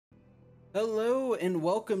Hello and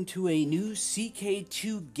welcome to a new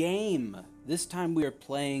CK2 game. This time we are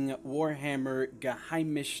playing Warhammer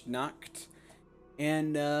Geheimnisnacht,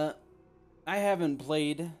 and I haven't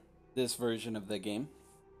played this version of the game.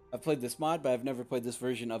 I've played this mod, but I've never played this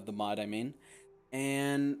version of the mod,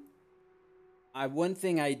 And one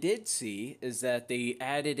thing I did see is that they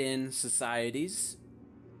added in societies,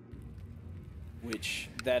 which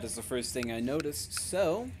that is the first thing I noticed,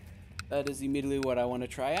 so that is immediately what I want to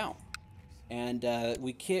try out. And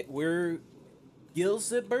we're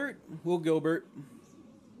Gilsibert? We'll Gilbert.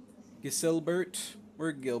 Gisilbert.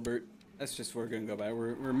 We're Gilbert. That's just what we're gonna go by.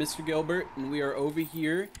 We're Mr. Gilbert, and we are over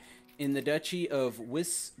here in the Duchy of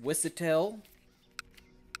Wisitel.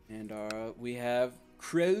 And we have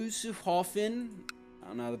Kreuzhofen. I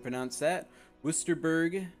don't know how to pronounce that.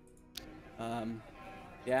 Wusterberg.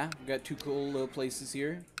 Yeah, we've got two cool little places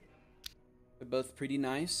here. They're both pretty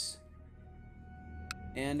nice.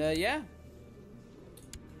 And yeah.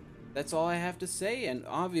 That's all I have to say, and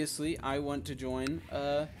obviously I want to join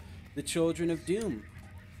the Children of Doom.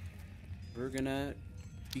 We're gonna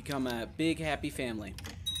become a big happy family.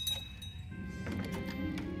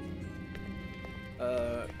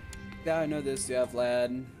 Yeah, I know this. Yeah,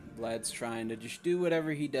 Vlad's trying to just do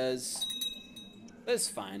whatever he does. That's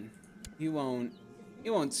fine. He won't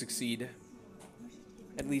succeed.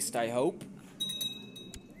 At least I hope.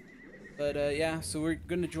 But yeah, so we're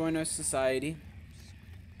gonna join our society.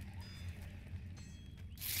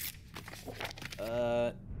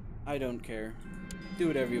 I don't care. Do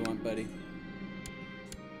whatever you want, buddy.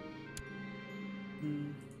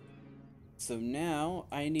 So now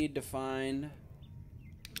I need to find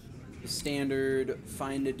the standard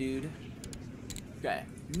find a dude. Okay.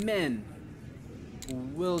 Men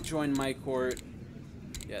will join my court.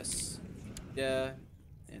 Yes. Yeah.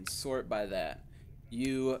 And sort by that.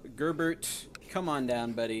 You, Gerbert, come on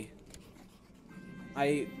down, buddy.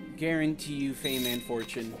 I guarantee you fame and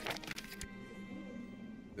fortune.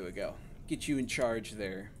 There we go. Get you in charge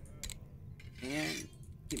there. And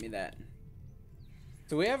give me that.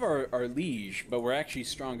 So we have our liege, but we're actually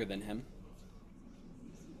stronger than him.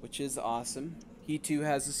 Which is awesome. He too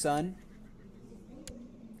has a son.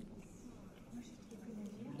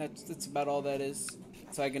 That's about all that is.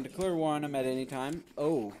 So I can declare war on him at any time.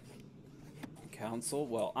 Oh. Council?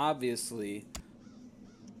 Well, obviously,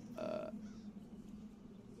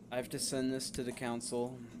 I have to send this to the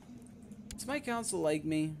council. Does my council like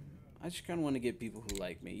me? I just kind of want to get people who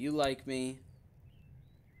like me. You like me.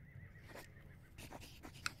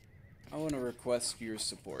 I want to request your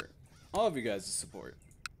support. All of you guys' support.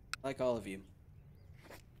 I like all of you.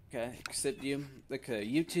 Okay, except you. Okay,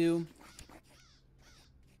 you two.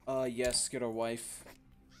 Yes, get our wife.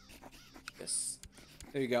 Yes.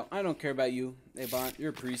 There you go. I don't care about you, Abont. You're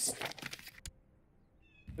a priest.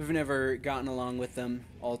 I've never gotten along with them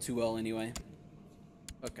all too well anyway.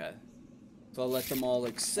 Okay. So I'll let them all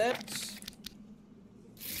accept.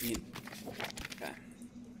 Okay.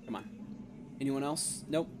 Come on. Anyone else?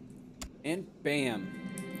 Nope. And bam.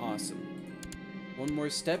 Awesome. One more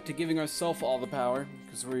step to giving ourselves all the power,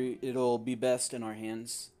 because it'll be best in our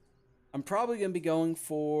hands. I'm probably going to be going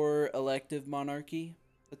for elective monarchy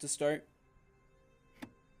at the start.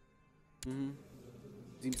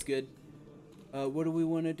 Seems good. What do we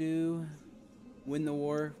want to do? Win the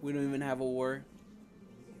war? We don't even have a war.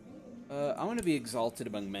 I want to be exalted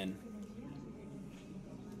among men.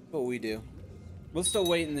 What we do. We're still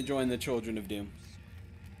waiting to join the Children of Doom.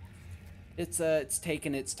 It's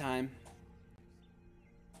taking its time.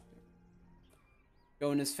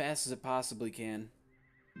 Going as fast as it possibly can.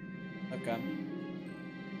 Okay.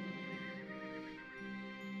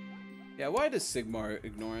 Yeah, why does Sigmar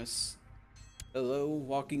ignore us? Hello,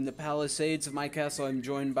 walking the palisades of my castle, I'm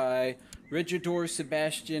joined by Regidor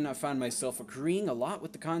Sebastian. I find myself agreeing a lot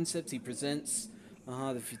with the concepts he presents.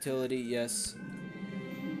 The futility, yes.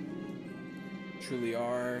 Truly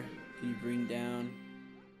are. Can you bring down?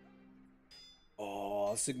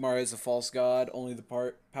 Oh, Sigmar is a false god. Only the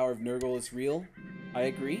power of Nurgle is real. I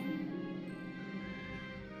agree.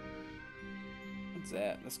 What's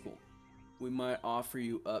that? That's cool. We might offer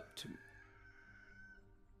you up to...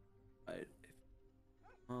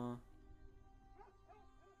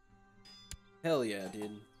 Hell yeah,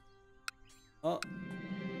 dude. Oh,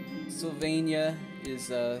 Sylvania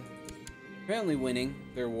is apparently winning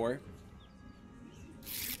their war.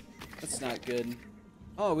 That's not good.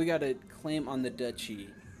 Oh, we got a claim on the duchy.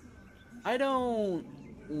 I don't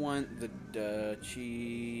want the duchy,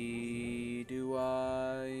 do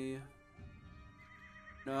I?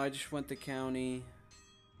 No, I just want the county.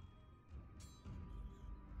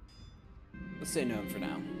 Let's say no for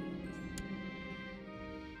now.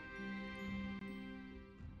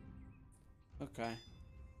 Okay.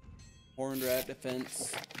 Horned rat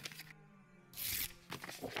defense.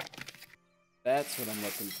 That's what I'm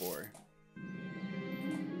looking for.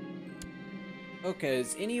 Okay,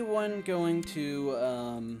 is anyone going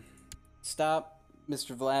to stop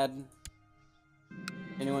Mr. Vlad?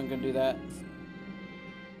 Anyone gonna do that?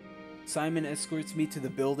 Simon escorts me to the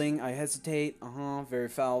building. I hesitate. Very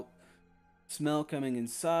foul smell coming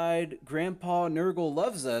inside. Grandpa Nurgle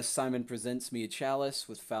loves us. Simon presents me a chalice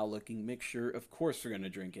with foul-looking mixture. Of course we're gonna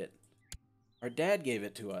drink it. Our dad gave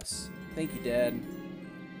it to us. Thank you, Dad.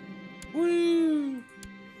 Woo!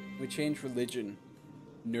 We changed religion.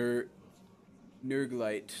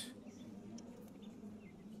 Nurglite.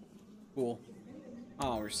 Cool.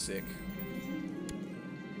 Oh, we're sick.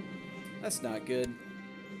 That's not good.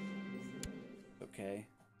 Okay.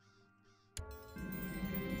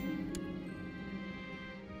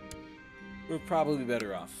 We're probably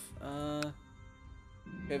better off.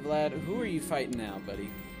 Okay, Vlad, who are you fighting now, buddy?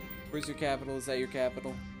 Where's your capital? Is that your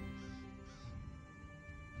capital?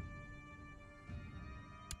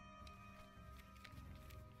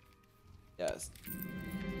 Yes.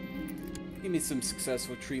 Give me some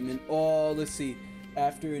successful treatment. Oh, let's see.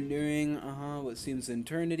 After enduring, what seems an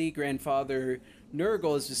eternity, Grandfather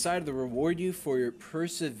Nurgle has decided to reward you for your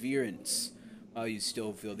perseverance. While you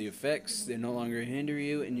still feel the effects, they no longer hinder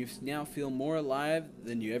you, and you now feel more alive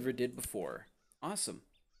than you ever did before. Awesome.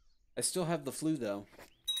 I still have the flu, though.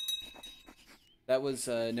 That was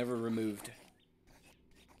never removed.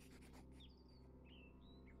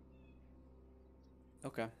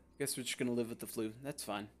 Okay. Guess we're just gonna live with the flu. That's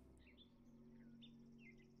fine.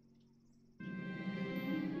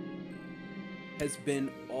 Has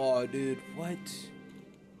been... Oh, dude. What?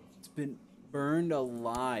 It's been burned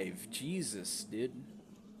alive. Jesus, dude.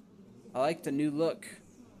 I like the new look.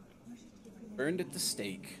 Burned at the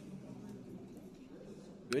stake.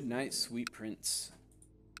 Good night, sweet prince.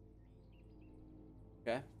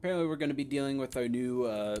 Okay. Apparently we're going to be dealing with our new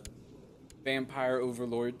vampire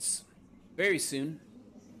overlords very soon.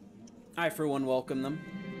 I, for one, welcome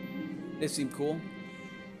them. They seem cool.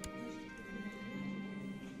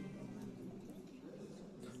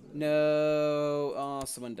 No. Oh,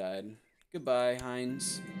 someone died. Goodbye,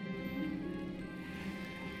 Heinz.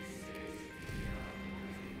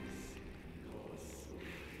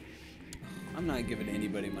 I'm not giving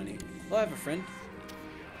anybody money. Well, I have a friend.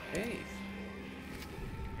 Hey.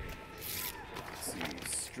 Let's see.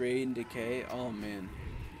 Strain decay. Oh, man.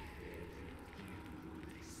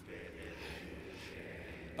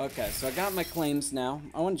 Okay, so I got my claims now.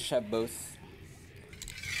 I want to just have both.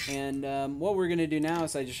 And what we're going to do now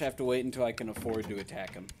is I just have to wait until I can afford to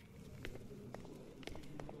attack him.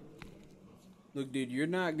 Look, dude, you're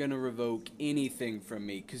not going to revoke anything from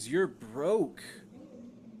me because you're broke.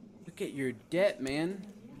 Look at your debt, man.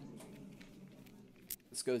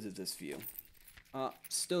 Let's go to this view.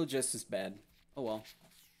 Still just as bad. Oh, well.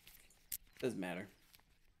 Doesn't matter.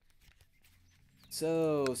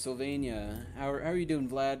 So, Sylvania, how are you doing,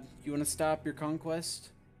 Vlad? You want to stop your conquest?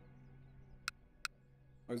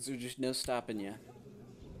 Or is there just no stopping you?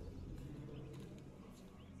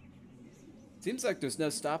 Seems like there's no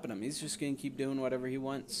stopping him. He's just going to keep doing whatever he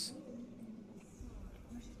wants.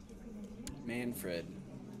 Manfred.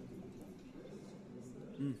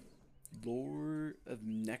 Lord of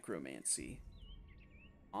Necromancy.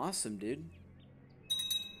 Awesome, dude.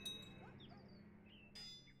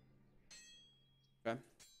 Okay.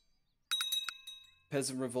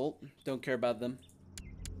 Peasant Revolt. Don't care about them.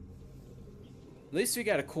 At least we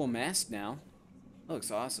got a cool mask now. That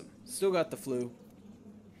looks awesome. Still got the flu.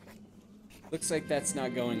 Looks like that's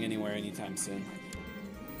not going anywhere anytime soon.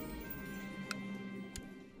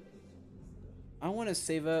 I want to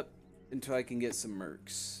save up until I can get some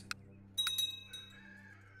mercs.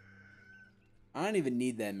 I don't even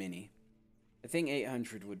need that many. I think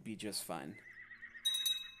 800 would be just fine.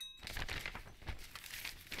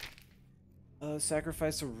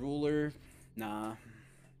 Sacrifice a ruler? Nah.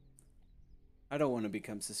 I don't want to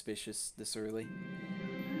become suspicious this early.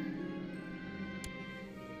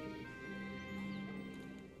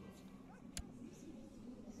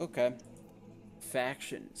 Okay.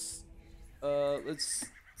 Factions. Let's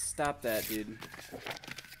stop that, dude.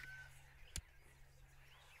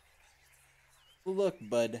 Look,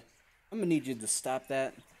 bud. I'm gonna need you to stop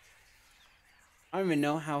that. I don't even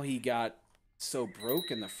know how he got so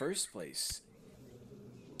broke in the first place.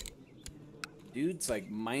 Dude's like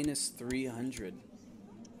minus 300.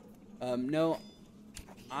 No.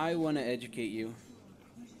 I want to educate you.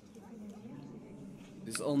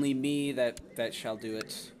 There's only me that shall do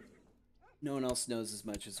it. No one else knows as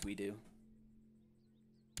much as we do.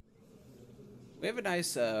 We have a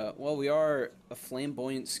nice, well, we are a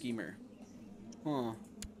flamboyant schemer. Huh.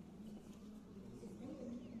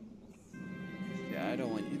 Yeah, I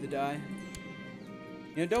don't want you to die.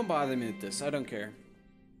 You know, don't bother me with this. I don't care.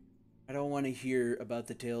 I don't want to hear about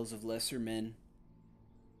the tales of lesser men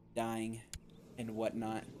dying and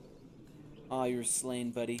whatnot. Aw, you're slain,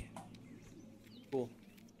 buddy. Cool.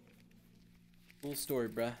 Cool story,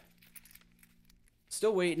 bruh.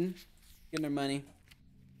 Still waiting. Getting our money.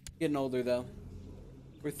 Getting older, though.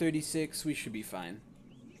 We're 36. We should be fine.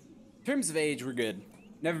 In terms of age, we're good.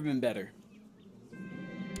 Never been better.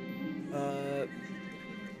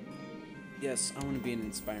 Yes, I want to be an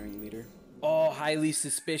inspiring leader. Oh, highly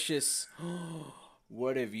suspicious.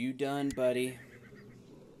 What have you done, buddy?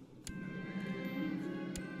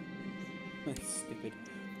 Stupid.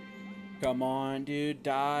 Come on, dude,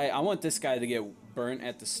 die. I want this guy to get burnt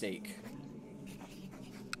at the stake.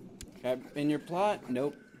 In your plot?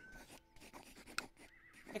 Nope.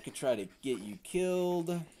 I could try to get you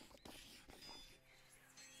killed.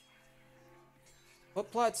 What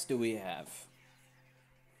plots do we have?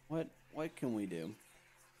 What can we do?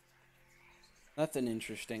 Nothing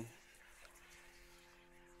interesting.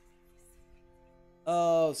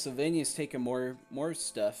 Oh, Sylvania's taking more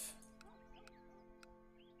stuff.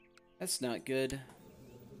 That's not good.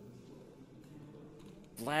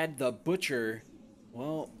 Vlad the Butcher.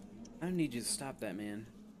 Well, I need you to stop that, man.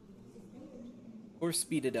 Or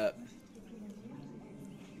speed it up.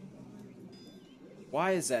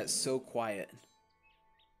 Why is that so quiet?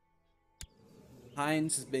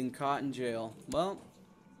 Heinz has been caught in jail. Well,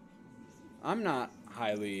 I'm not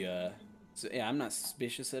highly, I'm not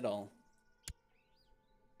suspicious at all.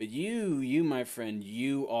 But you, my friend,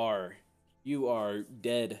 you are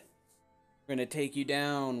dead. We're gonna take you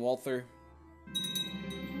down, Walther.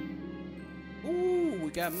 Ooh, we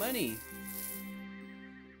got money.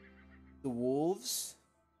 The wolves?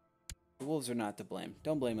 The wolves are not to blame.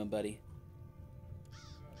 Don't blame them, buddy.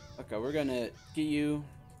 Okay, we're gonna get you.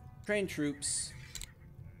 Train troops.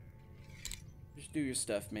 Just do your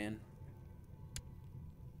stuff, man.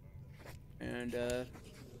 And,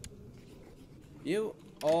 you.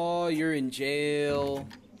 Oh, you're in jail.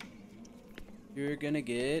 You're gonna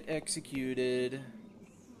get executed.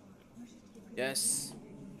 Yes.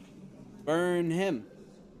 Burn him.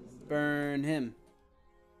 Burn him.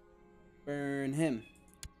 Burn him.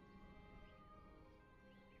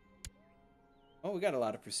 Oh, we got a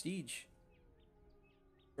lot of prestige.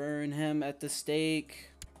 Burn him at the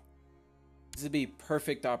stake. This would be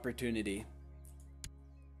perfect opportunity.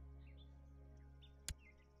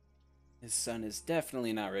 His son is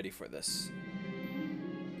definitely not ready for this.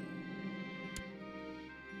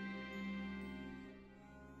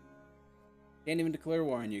 Can't even declare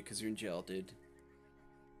war on you because you're in jail, dude.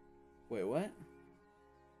 Wait, what?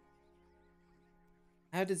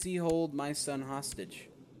 How does he hold my son hostage?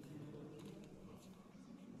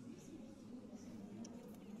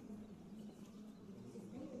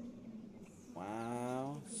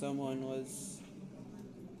 Wow, someone was...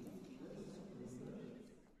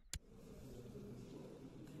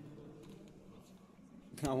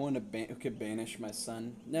 I want to banish my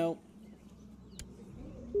son. Nope.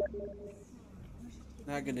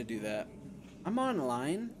 Not gonna do that. I'm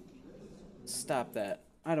online? Stop that.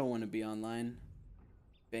 I don't want to be online.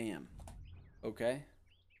 Bam. Okay.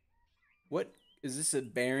 What? Is this a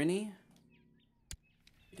barony?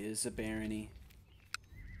 It is a barony.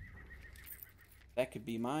 That could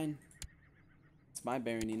be mine. It's my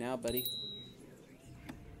barony now, buddy.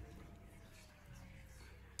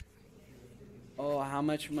 Oh, how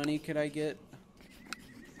much money could I get?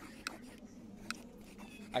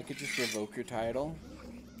 I could just revoke your title.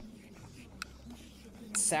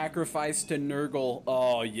 Sacrifice to Nurgle.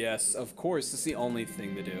 Oh, yes, of course. It's the only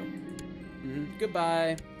thing to do.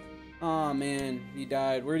 Goodbye. Aw, man, he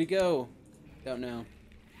died. Where'd he go? Don't know.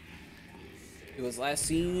 He was last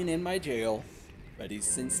seen in my jail, but he's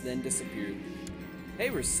since then disappeared. Hey,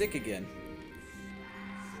 we're sick again.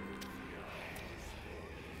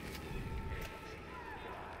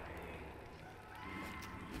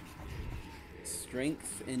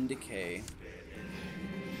 Strength and decay.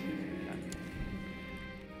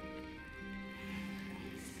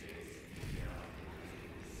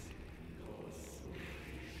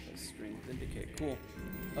 Strength and decay. Cool.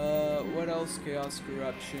 What else? Chaos,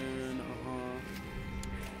 corruption.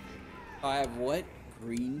 I have what?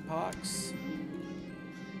 Green pox?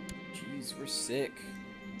 Jeez, we're sick.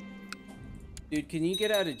 Dude, can you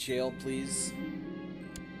get out of jail, please?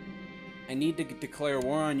 I need to declare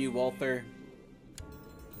war on you, Walther.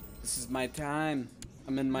 This is my time.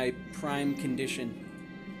 I'm in my prime condition.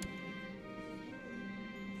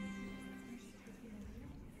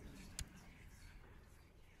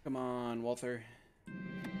 Come on, Walther.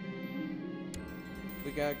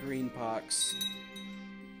 We got green pox.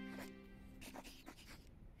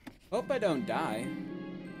 Hope I don't die.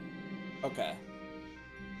 Okay.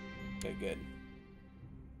 Okay, good.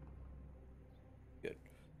 Good.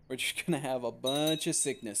 We're just gonna have a bunch of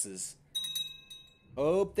sicknesses.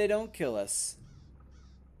 Hope they don't kill us.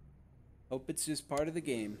 Hope it's just part of the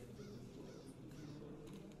game.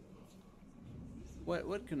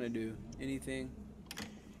 What can I do? Anything?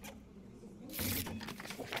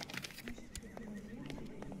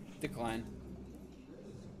 Decline.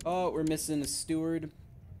 Oh, we're missing a steward.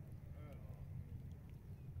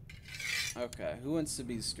 Okay, who wants to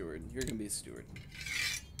be a steward? You're gonna be a steward.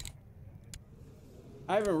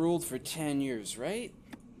 I haven't ruled for 10 years, right?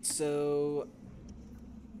 So,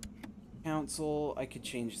 council, I could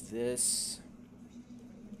change this.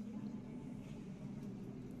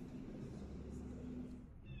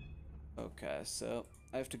 Okay, so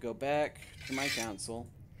I have to go back to my council.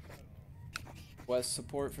 Request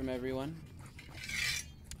support from everyone.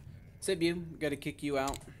 Sibu, gotta kick you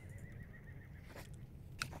out.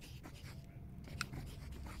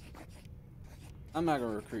 I'm not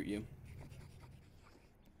gonna recruit you.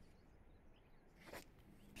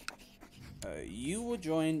 You will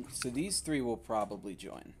join, so these three will probably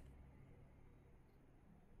join.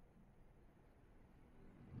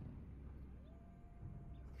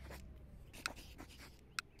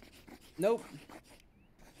 Nope.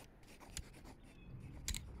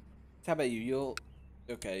 How about you?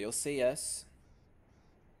 You'll say yes.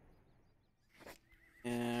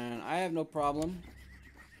 And I have no problem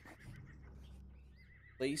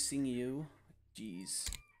placing you. Jeez.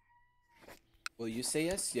 Will you say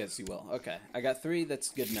yes? Yes, you will. Okay. I got 3. That's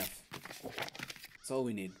good enough. That's all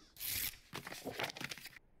we need.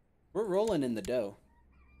 We're rolling in the dough.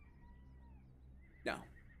 No.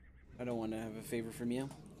 I don't want to have a favor from you.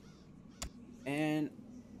 And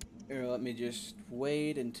here, let me just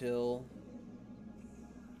wait until...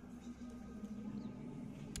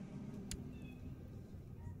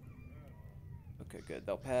 Okay, good.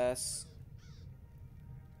 They'll pass.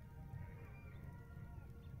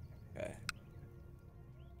 Okay.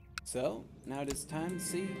 So, now it is time to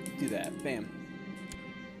see. Do that. Bam.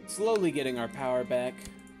 Slowly getting our power back.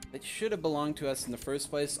 It should have belonged to us in the first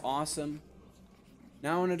place. Awesome.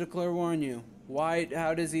 Now I want to declare war on you. Why?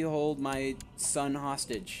 How does he hold my son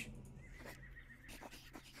hostage?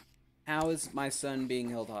 How is my son being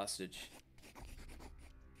held hostage?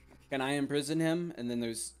 Can I imprison him? And then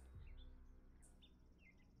there's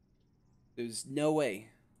no way.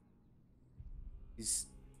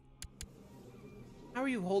 How are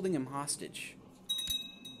you holding him hostage?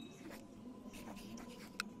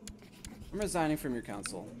 I'm resigning from your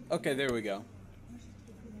council. Okay, there we go.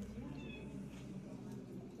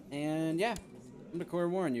 And yeah, I'm gonna declare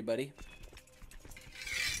war on you, buddy.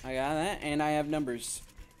 I got that, and I have numbers.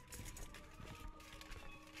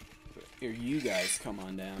 Here, you guys come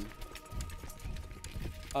on down.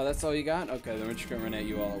 Oh, that's all you got? Okay, then we're just gonna run at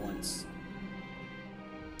you all at once.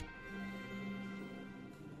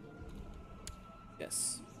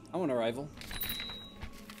 Yes. I want a rival.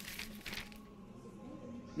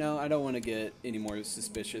 No, I don't want to get any more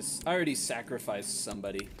suspicious. I already sacrificed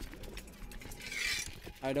somebody.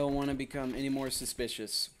 I don't want to become any more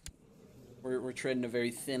suspicious. We're treading a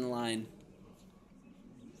very thin line.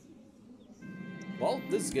 Well,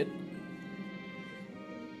 this is good.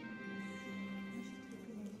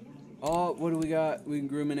 Oh, what do we got? We can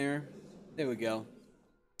groom an heir. There we go.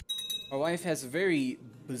 Our wife has a very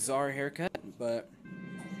bizarre haircut, but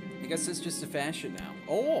I guess it's just a fashion now.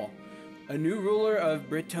 Oh, a new ruler of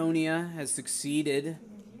Britonia has succeeded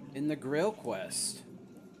in the Grail quest.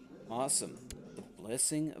 Awesome. The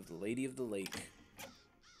blessing of the Lady of the Lake.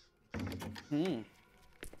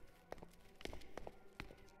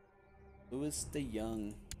 Louis the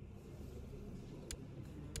Young.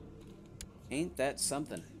 Ain't that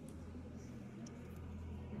something?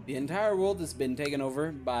 The entire world has been taken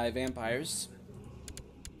over by vampires.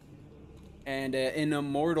 And an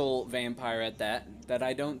immortal vampire at that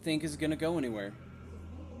I don't think is gonna go anywhere.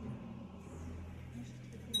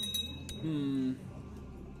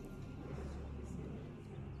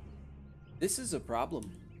 This is a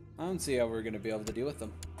problem. I don't see how we're gonna be able to deal with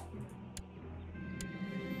them.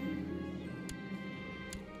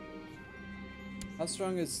 How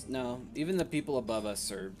strong is... No, even the people above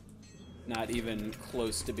us are not even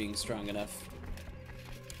close to being strong enough.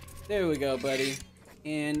 There we go, buddy.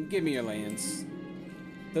 And give me your lands.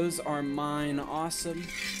 Those are mine. Awesome.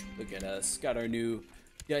 Look at us. Got our new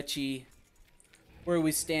duchy. Where are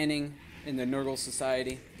we standing in the Nurgle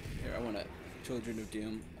society? Here, I want a Children of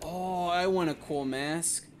Doom. Oh, I want a cool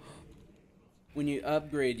mask. when you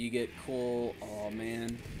upgrade, you get cool... Oh,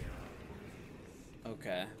 man.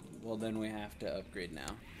 Okay. Well, then we have to upgrade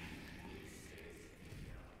now.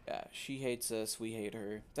 Yeah, she hates us. We hate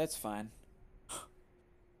her. That's fine.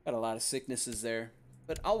 Got a lot of sicknesses there.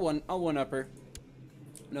 But I'll one-up her.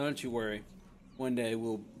 No, don't you worry. One day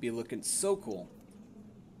we'll be looking so cool.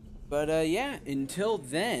 But, yeah, until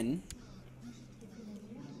then...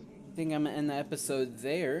 I think I'm gonna end the episode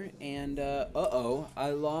there. And, uh-oh.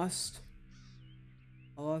 I lost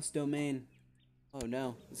domain. Oh,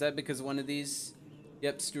 no. Is that because one of these...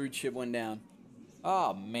 Yep, stewardship went down.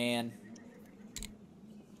 Oh, man.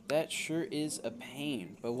 That sure is a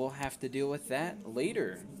pain, but we'll have to deal with that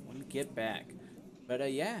later when we get back.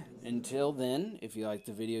 But yeah, until then, if you like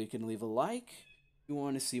the video, you can leave a like. If you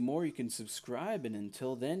want to see more, you can subscribe, and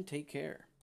until then, take care.